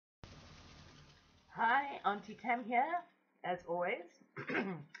Hi, Auntie Tam here, as always.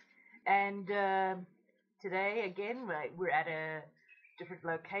 and Today, again, we're at a different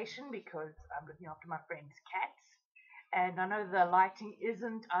location because I'm looking after my friend's cats. And I know the lighting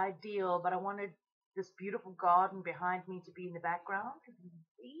isn't ideal, but I wanted this beautiful garden behind me to be in the background. As you can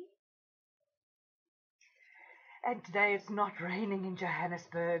see. And today it's not raining in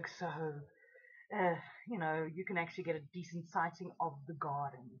Johannesburg, so uh, you can actually get a decent sighting of the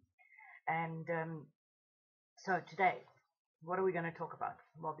garden. And So today, what are we going to talk about?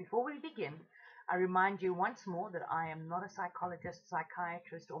 Well, before we begin, I remind you once more that I am not a psychologist,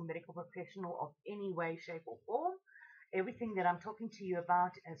 psychiatrist, or medical professional of any way, shape, or form. Everything that I'm talking to you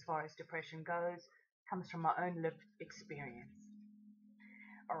about as far as depression goes comes from my own lived experience.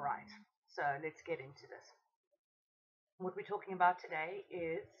 All right, so let's get into this. What we're talking about today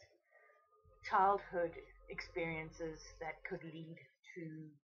is childhood experiences that could lead to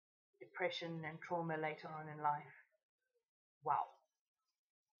depression and trauma later on in life. Wow.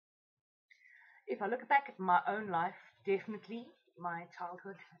 If I look back at my own life, definitely my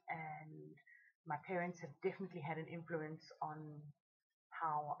childhood and my parents have definitely had an influence on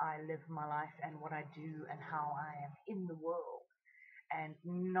how I live my life and what I do and how I am in the world. And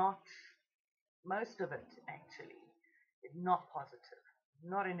not most of it, actually, is not positive,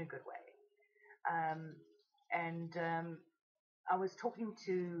 not in a good way. Um, and I was talking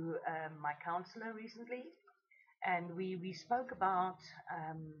to my counselor recently, and we spoke about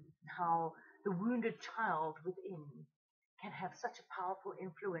how the wounded child within can have such a powerful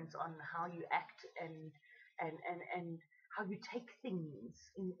influence on how you act and how you take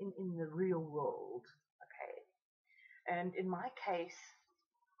things in the real world. Okay. And in my case,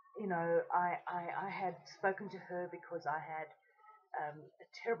 I had spoken to her because I had a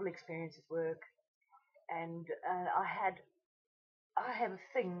terrible experience at work, and I have a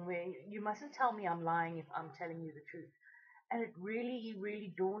thing where you mustn't tell me I'm lying if I'm telling you the truth. And it really,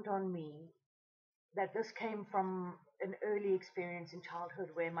 really dawned on me that this came from an early experience in childhood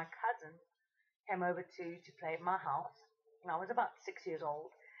where my cousin came over to play at my house. And I was about 6 years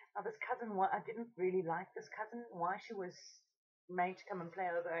old. Now, this cousin, I didn't really like this cousin. Why she was made to come and play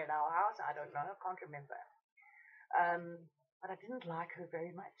over at our house, I don't know. I can't remember. But I didn't like her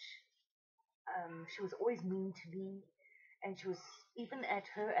very much. She was always mean to me. And she was, even at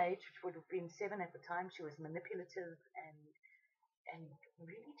her age, which would have been 7 at the time, she was manipulative and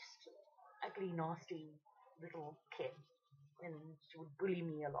really just ugly, nasty little kid. And she would bully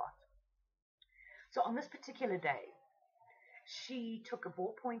me a lot. So on this particular day, she took a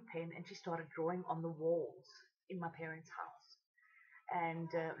ballpoint pen and she started drawing on the walls in my parents' house. And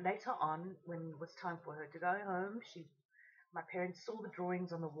later on, when it was time for her to go home, my parents saw the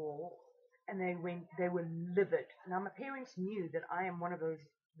drawings on the wall, and they were livid. Now my parents knew that I am one of those,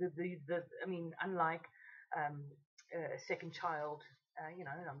 I mean, unlike um, a second child,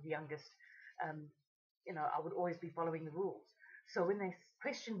 I'm the youngest. Um, I would always be following the rules. So when they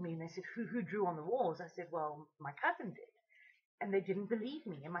questioned me and they said, who drew on the walls? I said, well, my cousin did. And they didn't believe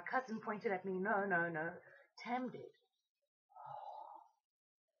me. And my cousin pointed at me, no, no, no, Tam did.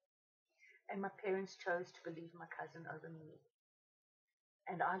 And my parents chose to believe my cousin over me.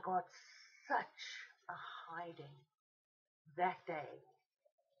 And I got such a hiding that day.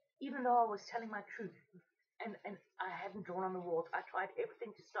 Even though I was telling my truth and I hadn't drawn on the walls, I tried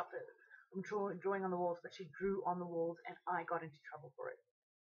everything to stop her from drawing on the walls, but she drew on the walls and I got into trouble for it.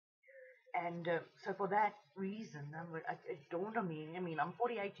 And so for that reason, it dawned on me. I mean, I'm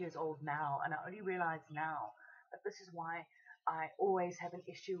 48 years old now, and I only realize now that this is why I always have an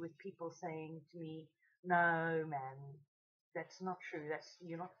issue with people saying to me, "No, man, that's not true.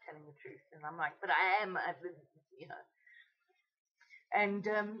 You're not telling the truth." And I'm like, "But I am," you know. And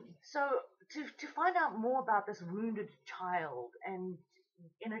so to find out more about this wounded child and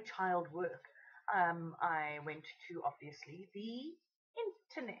inner child work, I went to obviously the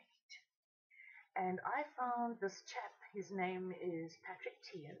internet. And I found this chap, his name is Patrick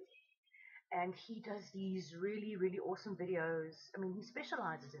Tian, and he does these really, really awesome videos. I mean, he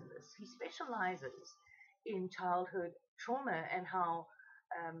specializes in this. He specializes in childhood trauma and how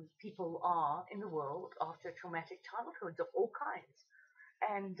people are in the world after traumatic childhoods of all kinds.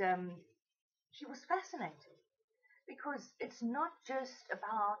 And he was fascinating because it's not just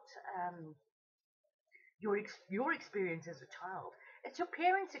about your experience as a child. It's your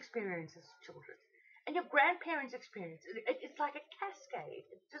parents' experience as children and your grandparents' experience. It's like a cascade.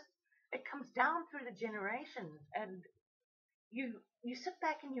 It comes down through the generations, and you sit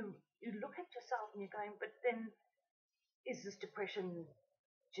back and you look at yourself and you're going, but then is this depression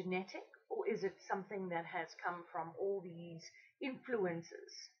genetic, or is it something that has come from all these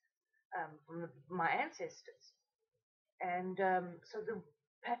influences from my ancestors. And so the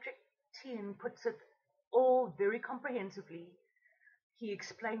Patrick Tian puts it all very comprehensively. He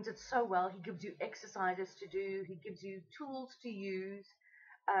explains it so well. He gives you exercises to do. He gives you tools to use.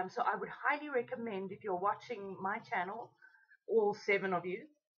 So I would highly recommend, if you're watching my channel, all 7 of you,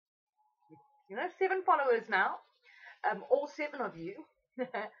 7 followers now, all 7 of you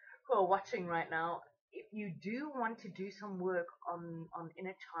who are watching right now, if you do want to do some work on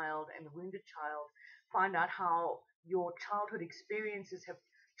inner child and wounded child, find out how your childhood experiences have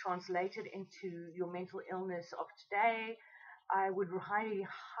translated into your mental illness of today, I would highly,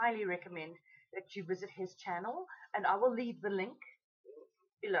 highly recommend that you visit his channel, and I will leave the link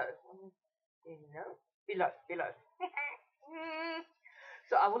below. Below.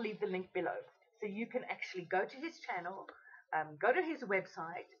 So I will leave the link below. So you can actually go to his channel, go to his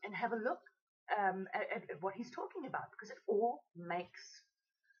website, and have a look at what he's talking about, because it all makes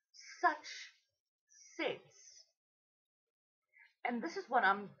such sense. And this is what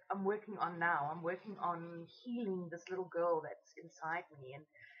I'm working on now. I'm working on healing this little girl that's inside me. And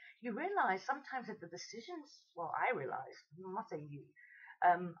you realize sometimes that the decisions, well, I realize, I'm not saying you,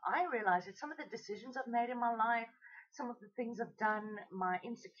 I realize that some of the decisions I've made in my life, some of the things I've done, my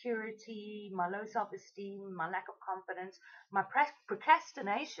insecurity, my low self-esteem, my lack of confidence, my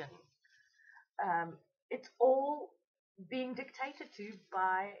procrastination, it's all being dictated to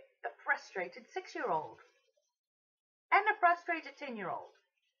by a frustrated 6-year-old and a frustrated 10-year-old.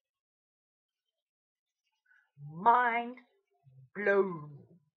 Mind blown.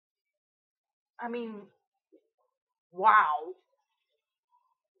 I mean, wow.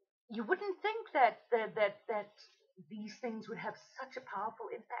 You wouldn't think that these things would have such a powerful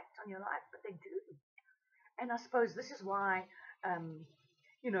impact on your life, but they do. And I suppose this is why,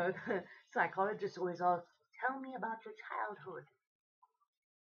 the psychologists always ask, tell me about your childhood.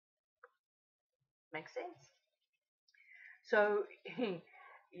 Makes sense. So,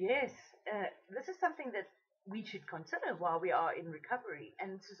 yes, this is something that we should consider while we are in recovery.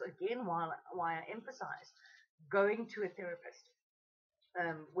 And this is again why I emphasize going to a therapist.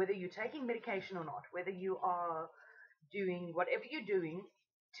 Whether you're taking medication or not, whether you are doing whatever you're doing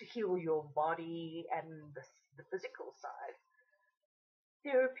to heal your body and the physical side,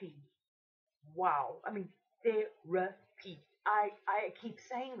 therapy. Wow. I mean, therapy. I keep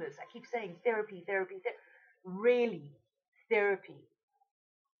saying this. I keep saying therapy. Really, therapy.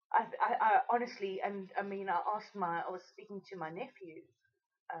 I honestly, and I mean, I was speaking to my nephew,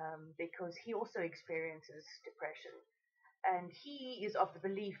 because he also experiences depression. And he is of the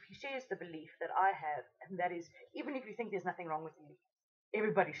belief, he shares the belief that I have, and that is, even if you think there's nothing wrong with you,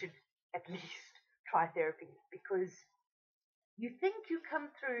 everybody should at least try therapy, because you think you come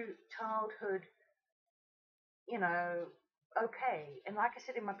through childhood, okay. And like I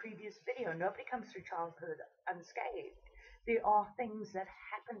said in my previous video, nobody comes through childhood unscathed. There are things that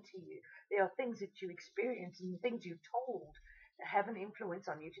happen to you. There are things that you experience and things you've told that have an influence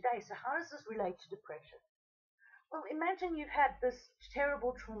on you today. So how does this relate to depression? Well, imagine you've had this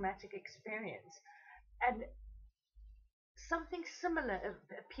terrible traumatic experience and something similar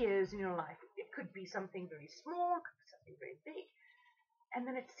appears in your life. It could be something very small, it could be something very big. And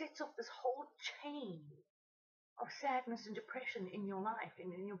then it sets off this whole chain of sadness and depression in your life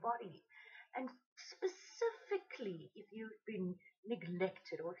and in your body. And specifically, if you've been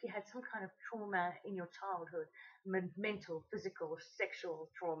neglected or if you had some kind of trauma in your childhood, mental, physical, sexual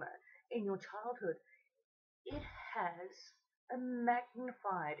trauma in your childhood, it has a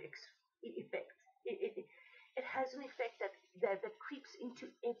magnified effect. It has an effect that creeps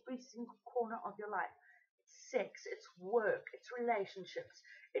into every single corner of your life. It's sex, it's work, it's relationships,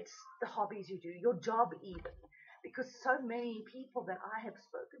 it's the hobbies you do, your job even. Because so many people that I have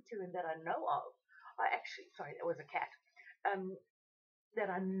spoken to and that I know of are actually, sorry, that was a cat, that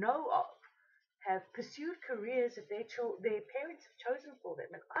I know of have pursued careers that their parents have chosen for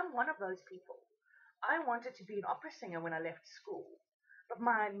them. And I'm one of those people. I wanted to be an opera singer when I left school, but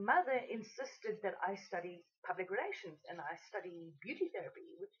my mother insisted that I study public relations and I study beauty therapy,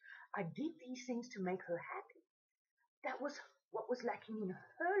 which I did these things to make her happy. That was what was lacking in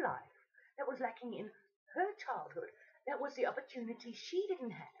her life. That was lacking in her childhood. That was the opportunity she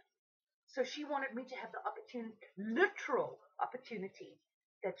didn't have. So she wanted me to have the opportunity, literal opportunity,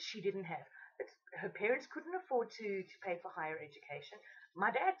 that she didn't have. Her parents couldn't afford to pay for higher education. My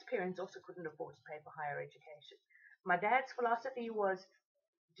dad's parents also couldn't afford to pay for higher education. My dad's philosophy was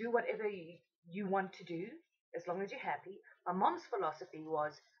do whatever you want to do as long as you're happy. My mom's philosophy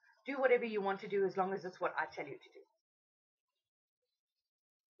was do whatever you want to do as long as it's what I tell you to do.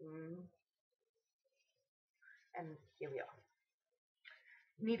 And here we are.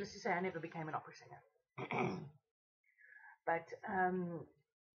 needless to say, I never became an opera singer. But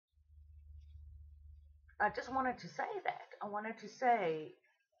I just wanted to say that. I wanted to say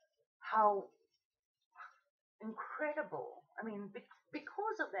how incredible. I mean,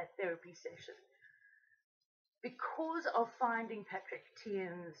 because of that therapy session, because of finding Patrick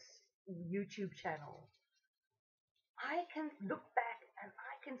Tian's YouTube channel, I can look back and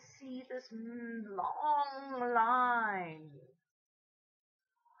I can see this long line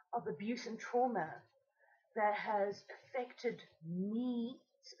of abuse and trauma that has affected me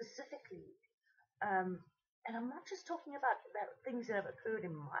specifically. And I'm not just talking about things that have occurred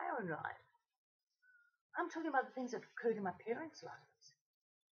in my own life. I'm talking about the things that occurred in my parents' lives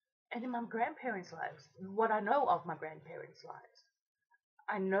and in my grandparents' lives. What I know of my grandparents' lives.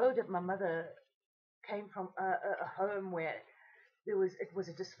 I know that my mother came from a home where it was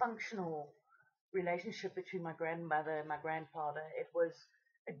a dysfunctional relationship between my grandmother and my grandfather. It was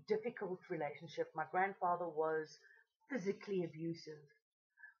a difficult relationship. My grandfather was physically abusive.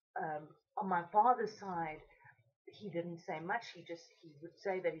 On my father's side, he didn't say much. He would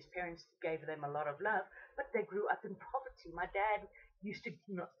say that his parents gave them a lot of love, but they grew up in poverty. My dad used to,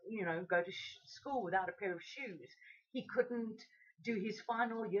 go to school without a pair of shoes. He couldn't do his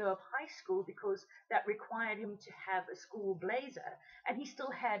final year of high school because that required him to have a school blazer, and he still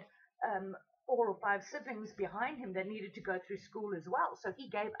had 4 or 5 siblings behind him that needed to go through school as well. So he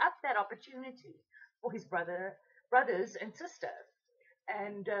gave up that opportunity for his brothers and sister.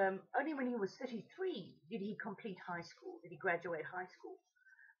 And only when he was 33 did he complete high school, did he graduate high school.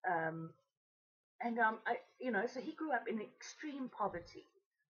 So he grew up in extreme poverty,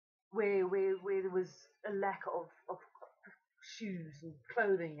 where there was a lack of shoes and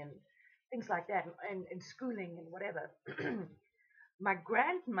clothing and things like that, and schooling and whatever. My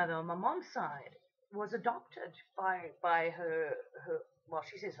grandmother on my mom's side was adopted by her, well,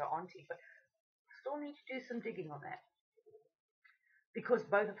 she says her auntie, but still need to do some digging on that, because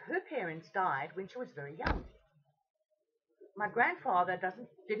both of her parents died when she was very young. My grandfather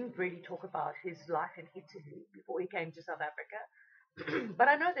didn't really talk about his life in Italy before he came to South Africa, but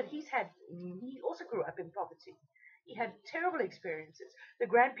I know that he also grew up in poverty. He had terrible experiences. The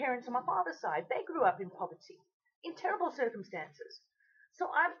grandparents on my father's side, they grew up in poverty, in terrible circumstances. So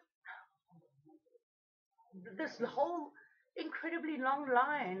this whole incredibly long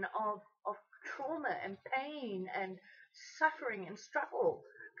line of trauma and pain and suffering and struggle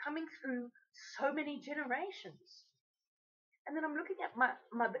coming through so many generations. And then I'm looking at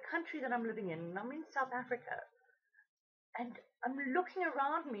the country that I'm living in, and I'm in South Africa, and I'm looking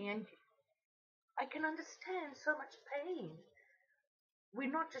around me, and I can understand so much pain.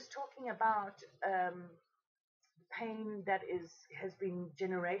 We're not just talking about pain that has been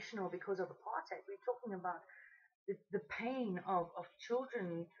generational because of apartheid. We're talking about the pain of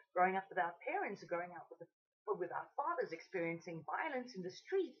children growing up without parents, growing up without fathers, experiencing violence in the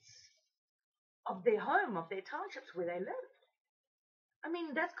streets of their home, of their townships where they live. I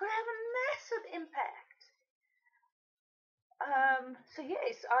mean, that's going to have a massive impact. So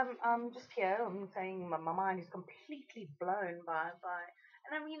yes, I'm just here. I'm saying my mind is completely blown by.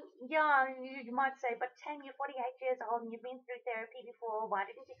 And I mean, yeah, you might say, but Tam, you're 48 years old and you've been through therapy before. Why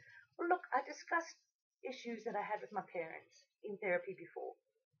didn't you? Well, look, I discussed issues that I had with my parents in therapy before,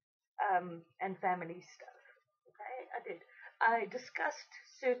 and family stuff. Okay, I did. I discussed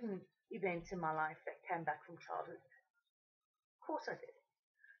certain events in my life that came back from childhood. Of course I did.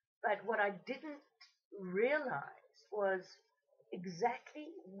 But what I didn't realize was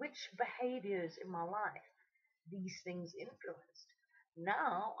exactly which behaviors in my life these things influenced.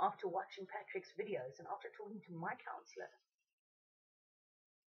 Now, after watching Patrick's videos and after talking to my counselor,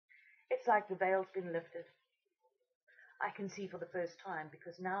 it's like the veil's been lifted. I can see for the first time,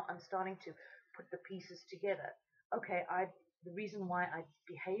 because now I'm starting to put the pieces together. Okay, the reason why I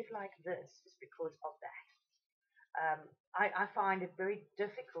behave like this is because of that. I find it very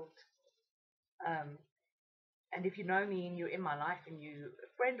difficult. And if you know me and you're in my life and you're a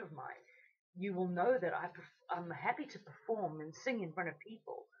friend of mine, you will know that I'm happy to perform and sing in front of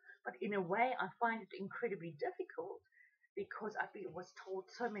people. But in a way, I find it incredibly difficult because I was told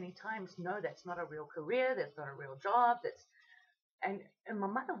so many times, no, that's not a real career, that's not a real job, and my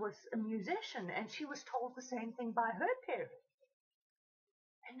mother was a musician, and she was told the same thing by her parents.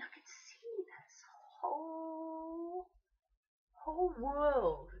 And I could see this whole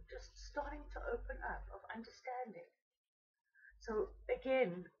world just starting to open up of understanding. So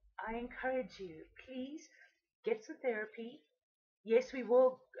again, I encourage you, please get some therapy. Yes, we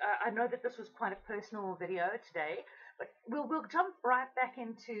will. I know that this was quite a personal video today, but we'll jump right back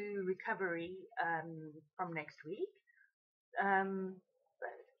into recovery from next week.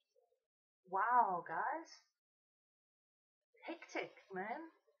 Wow, guys. Hectic, man.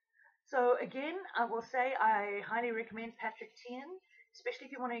 So again, I will say I highly recommend Patrick Tian, especially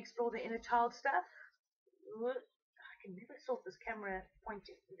if you want to explore the inner child stuff. I can never sort this camera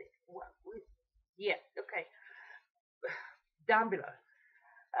pointing. Yeah, okay. Down below.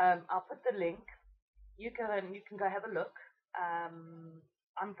 I'll put the link. You can go have a look.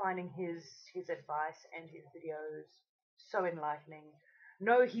 I'm finding his advice and his videos so enlightening.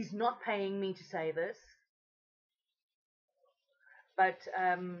 No, he's not paying me to say this, but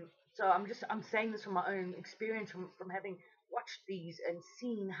so I'm saying this from my own experience from having watched these and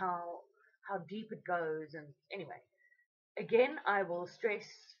seen how deep it goes. And anyway, again, I will stress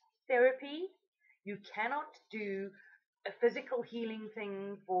therapy. You cannot do a physical healing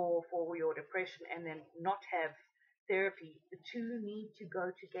thing for your depression and then not have therapy. The two need to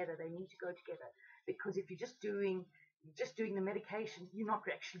go together. They need to go together, because if you're just doing the medication, you're not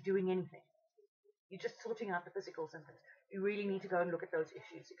actually doing anything. You're just sorting out the physical symptoms. You really need to go and look at those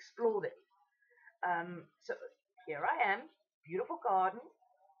issues, explore them. So here I am, beautiful garden.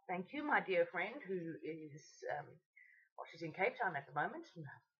 Thank you, my dear friend, who is she's in Cape Town at the moment,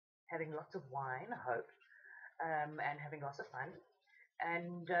 having lots of wine, I hope, and having lots of fun.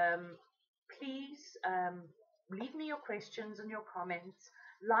 And please leave me your questions and your comments.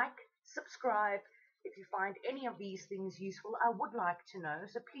 Like, subscribe if you find any of these things useful. I would like to know,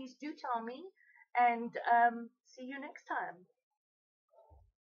 so please do tell me. And see you next time.